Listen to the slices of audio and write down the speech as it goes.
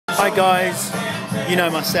Hi guys, you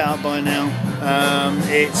know my setup by now.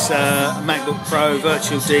 It's a MacBook Pro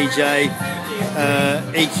Virtual DJ,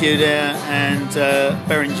 EQ there, and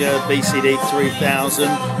Behringer BCD 3000.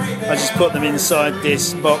 I just put them inside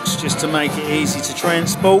this box just to make it easy to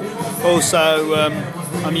transport. Also,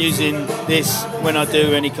 I'm using this when I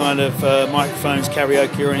do any kind of microphones,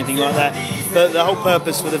 karaoke or anything like that. But the whole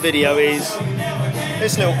purpose for the video is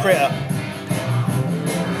this little critter.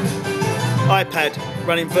 iPad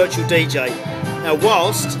running Virtual DJ. Now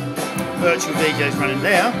whilst Virtual DJ is running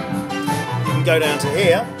there, you can go down to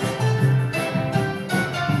here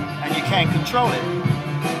and you can control it.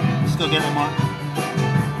 Still get the mic.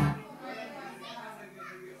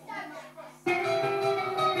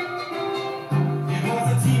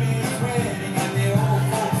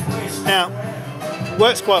 Now,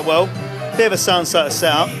 works quite well. Bit of a sunset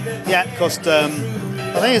setup. The app cost, I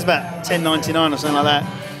think it's about $10.99 or something like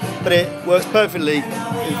that. But it works perfectly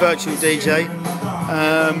in Virtual DJ.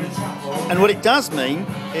 And what it does mean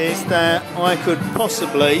is that I could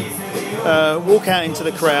possibly walk out into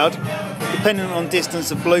the crowd, depending on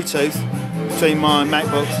distance of Bluetooth between my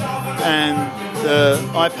MacBook and the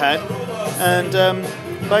iPad, and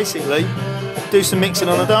basically do some mixing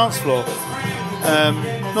on the dance floor.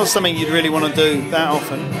 Not something you'd really want to do that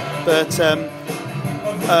often, but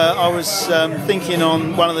I was thinking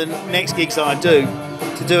on one of the next gigs that I do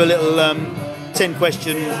to do a little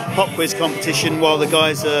 10-question pop quiz competition while the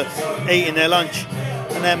guys are eating their lunch,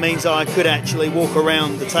 and that means that I could actually walk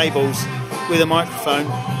around the tables with a microphone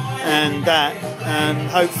and that, and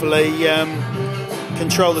hopefully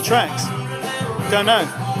control the tracks. Don't know.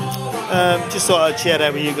 Just thought I'd share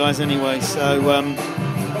that with you guys anyway. So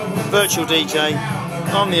Virtual DJ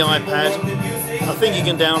on the iPad. I think you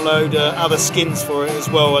can download other skins for it as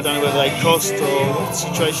well. I don't know whether they cost or what the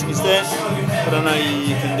situation is there, but I know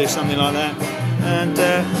you can do something like that. And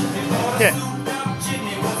yeah,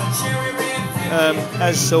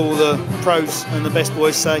 as all the pros and the best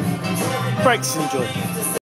boys say, practice and enjoy.